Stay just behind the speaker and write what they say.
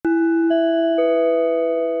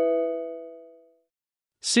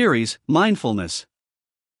Series, Mindfulness.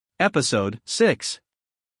 Episode 6.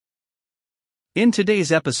 In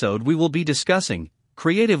today's episode, we will be discussing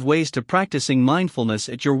creative ways to practicing mindfulness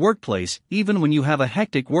at your workplace even when you have a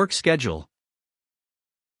hectic work schedule.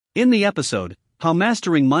 In the episode, how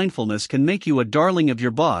mastering mindfulness can make you a darling of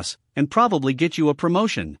your boss and probably get you a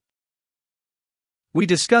promotion. We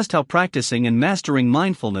discussed how practicing and mastering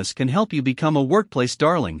mindfulness can help you become a workplace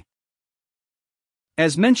darling.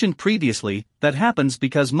 As mentioned previously, that happens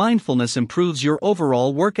because mindfulness improves your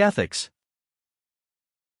overall work ethics.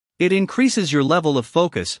 It increases your level of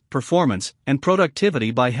focus, performance, and productivity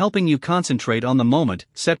by helping you concentrate on the moment,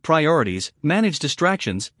 set priorities, manage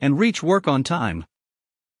distractions, and reach work on time.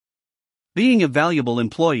 Being a valuable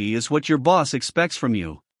employee is what your boss expects from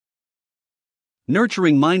you.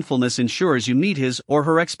 Nurturing mindfulness ensures you meet his or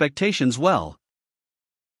her expectations well.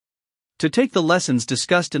 To take the lessons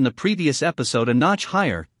discussed in the previous episode a notch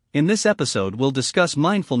higher, in this episode we'll discuss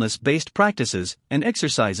mindfulness-based practices and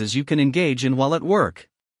exercises you can engage in while at work.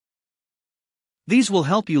 These will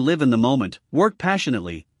help you live in the moment, work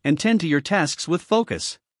passionately, and tend to your tasks with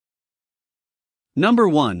focus. Number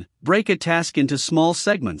 1. Break a task into small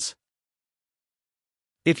segments.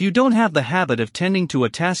 If you don't have the habit of tending to a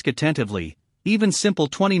task attentively, even simple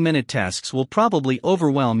 20-minute tasks will probably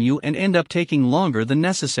overwhelm you and end up taking longer than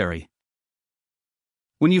necessary.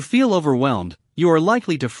 When you feel overwhelmed, you are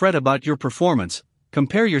likely to fret about your performance,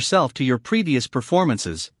 compare yourself to your previous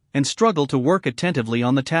performances, and struggle to work attentively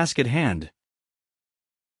on the task at hand.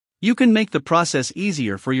 You can make the process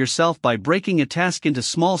easier for yourself by breaking a task into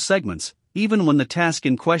small segments, even when the task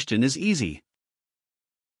in question is easy.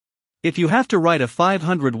 If you have to write a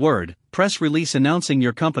 500-word press release announcing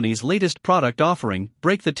your company's latest product offering,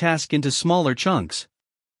 break the task into smaller chunks.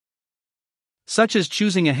 Such as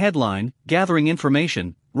choosing a headline, gathering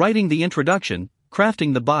information, writing the introduction,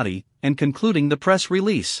 crafting the body, and concluding the press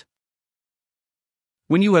release.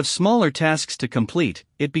 When you have smaller tasks to complete,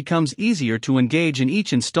 it becomes easier to engage in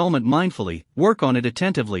each installment mindfully, work on it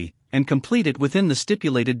attentively, and complete it within the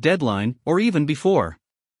stipulated deadline or even before.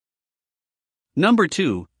 Number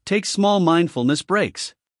 2. Take small mindfulness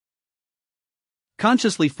breaks.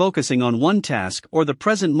 Consciously focusing on one task or the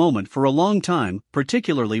present moment for a long time,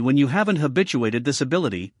 particularly when you haven't habituated this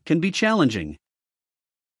ability, can be challenging.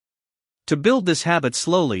 To build this habit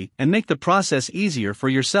slowly and make the process easier for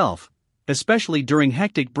yourself, especially during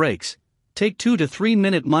hectic breaks, take 2 to 3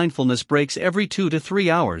 minute mindfulness breaks every 2 to 3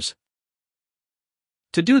 hours.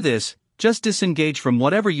 To do this, just disengage from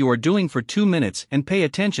whatever you are doing for 2 minutes and pay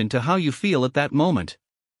attention to how you feel at that moment.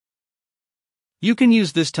 You can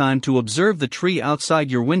use this time to observe the tree outside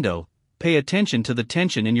your window, pay attention to the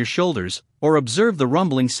tension in your shoulders, or observe the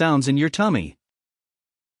rumbling sounds in your tummy.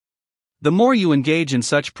 The more you engage in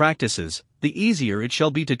such practices, the easier it shall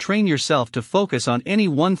be to train yourself to focus on any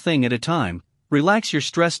one thing at a time, relax your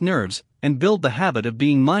stressed nerves, and build the habit of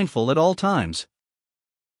being mindful at all times.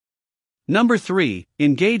 Number 3.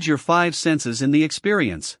 Engage your 5 senses in the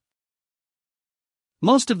experience.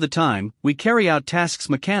 Most of the time, we carry out tasks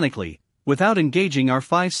mechanically, without engaging our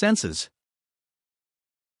 5 senses.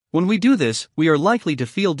 When we do this, we are likely to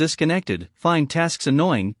feel disconnected, find tasks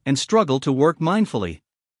annoying, and struggle to work mindfully.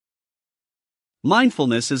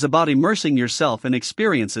 Mindfulness is about immersing yourself in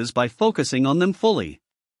experiences by focusing on them fully.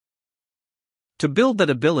 To build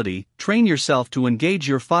that ability, train yourself to engage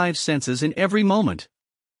your 5 senses in every moment.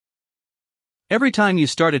 Every time you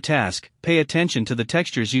start a task, pay attention to the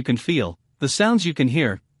textures you can feel, the sounds you can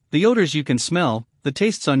hear, the odors you can smell, the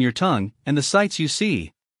tastes on your tongue, and the sights you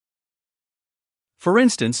see. For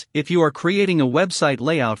instance, if you are creating a website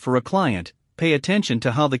layout for a client, pay attention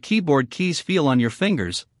to how the keyboard keys feel on your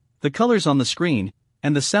fingers, the colors on the screen,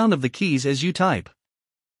 and the sound of the keys as you type.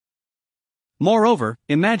 Moreover,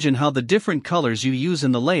 imagine how the different colors you use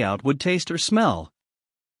in the layout would taste or smell.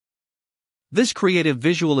 This creative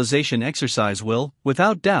visualization exercise will,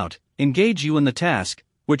 without doubt, engage you in the task,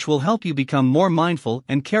 which will help you become more mindful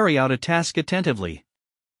and carry out a task attentively.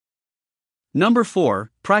 Number 4.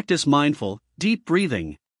 Practice mindful, deep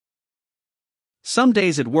breathing. Some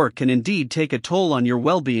days at work can indeed take a toll on your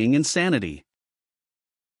well-being and sanity.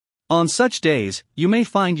 On such days, you may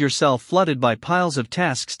find yourself flooded by piles of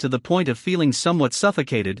tasks to the point of feeling somewhat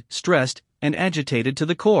suffocated, stressed, and agitated to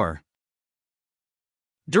the core.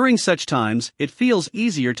 During such times, it feels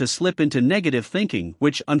easier to slip into negative thinking,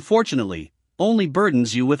 which, unfortunately, only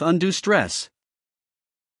burdens you with undue stress.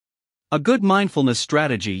 A good mindfulness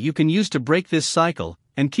strategy you can use to break this cycle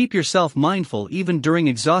and keep yourself mindful even during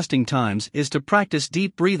exhausting times is to practice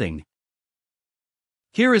deep breathing.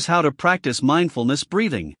 Here is how to practice mindfulness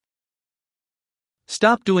breathing.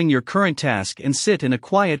 Stop doing your current task and sit in a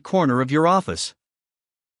quiet corner of your office.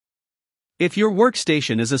 If your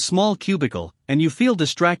workstation is a small cubicle and you feel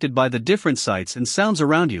distracted by the different sights and sounds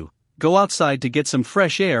around you, go outside to get some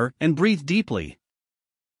fresh air and breathe deeply.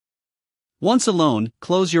 Once alone,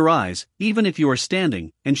 close your eyes, even if you are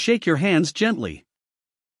standing, and shake your hands gently.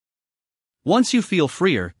 Once you feel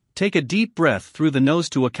freer, take a deep breath through the nose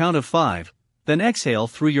to a count of 5, then exhale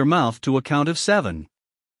through your mouth to a count of 7.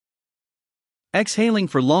 Exhaling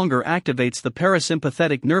for longer activates the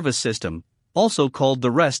parasympathetic nervous system, also called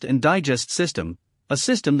the rest and digest system, a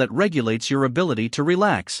system that regulates your ability to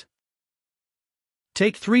relax.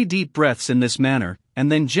 Take 3 deep breaths in this manner,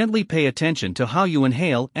 and then gently pay attention to how you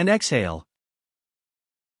inhale and exhale.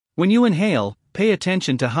 When you inhale, pay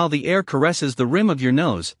attention to how the air caresses the rim of your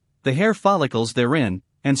nose, the hair follicles therein,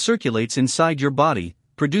 and circulates inside your body,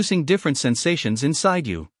 producing different sensations inside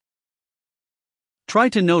you. Try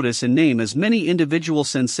to notice and name as many individual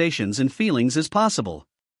sensations and feelings as possible.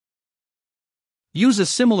 Use a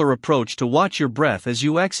similar approach to watch your breath as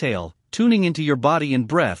you exhale, tuning into your body and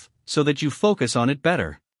breath, so that you focus on it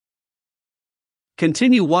better.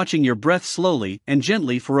 Continue watching your breath slowly and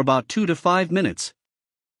gently for about 2 to 5 minutes.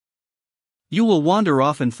 You will wander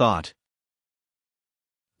off in thought.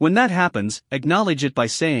 When that happens, acknowledge it by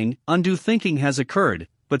saying, "Undo thinking has occurred,"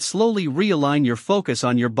 but slowly realign your focus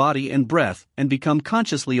on your body and breath and become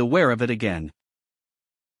consciously aware of it again.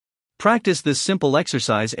 Practice this simple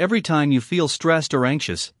exercise every time you feel stressed or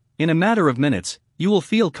anxious. In a matter of minutes, you will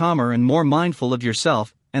feel calmer and more mindful of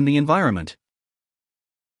yourself and the environment.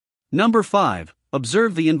 Number 5.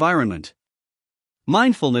 Observe the environment.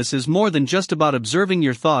 Mindfulness is more than just about observing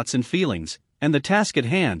your thoughts and feelings, and the task at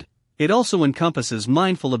hand. It also encompasses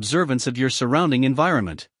mindful observance of your surrounding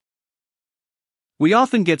environment. We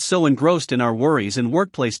often get so engrossed in our worries and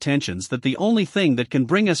workplace tensions that the only thing that can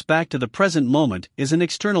bring us back to the present moment is an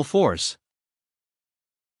external force.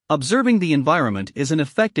 Observing the environment is an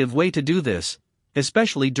effective way to do this,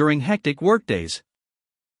 especially during hectic workdays.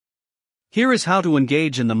 Here is how to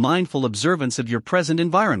engage in the mindful observance of your present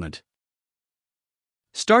environment.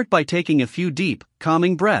 Start by taking a few deep,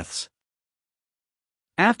 calming breaths.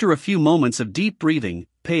 After a few moments of deep breathing,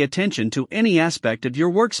 pay attention to any aspect of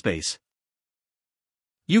your workspace.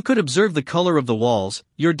 You could observe the color of the walls,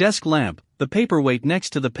 your desk lamp, the paperweight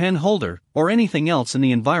next to the pen holder, or anything else in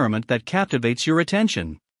the environment that captivates your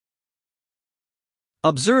attention.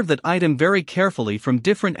 Observe that item very carefully from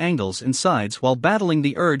different angles and sides while battling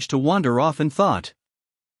the urge to wander off in thought.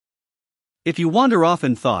 If you wander off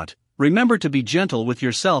in thought, remember to be gentle with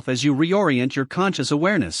yourself as you reorient your conscious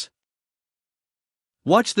awareness.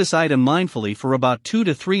 Watch this item mindfully for about 2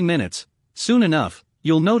 to 3 minutes. Soon enough,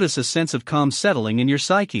 you'll notice a sense of calm settling in your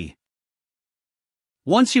psyche.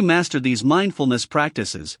 Once you master these mindfulness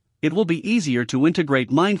practices, it will be easier to integrate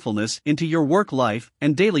mindfulness into your work life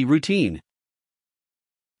and daily routine.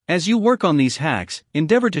 As you work on these hacks,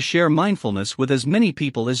 endeavor to share mindfulness with as many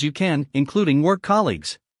people as you can, including work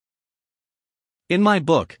colleagues. In my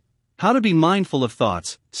book, How to Be Mindful of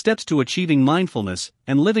Thoughts, Steps to Achieving Mindfulness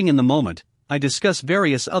and Living in the Moment, I discuss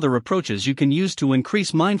various other approaches you can use to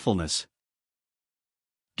increase mindfulness.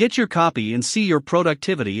 Get your copy and see your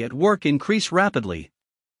productivity at work increase rapidly.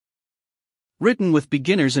 Written with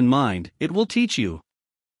beginners in mind, it will teach you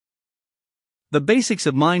the basics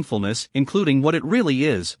of mindfulness, including what it really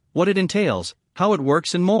is, what it entails, how it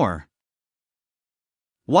works, and more.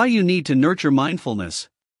 Why you need to nurture mindfulness.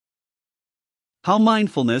 How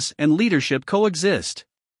mindfulness and leadership coexist.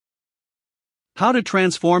 How to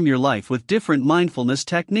transform your life with different mindfulness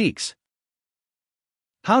techniques.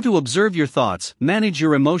 How to observe your thoughts, manage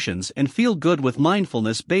your emotions, and feel good with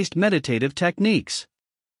mindfulness-based meditative techniques.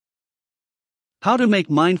 How to make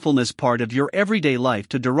mindfulness part of your everyday life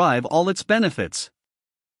to derive all its benefits.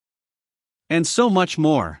 And so much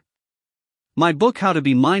more. My book How to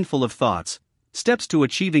Be Mindful of Thoughts, Steps to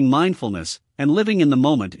Achieving Mindfulness and Living in the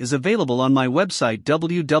Moment is available on my website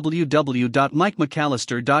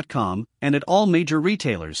www.mikemcallister.com and at all major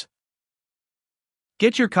retailers.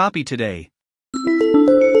 Get your copy today.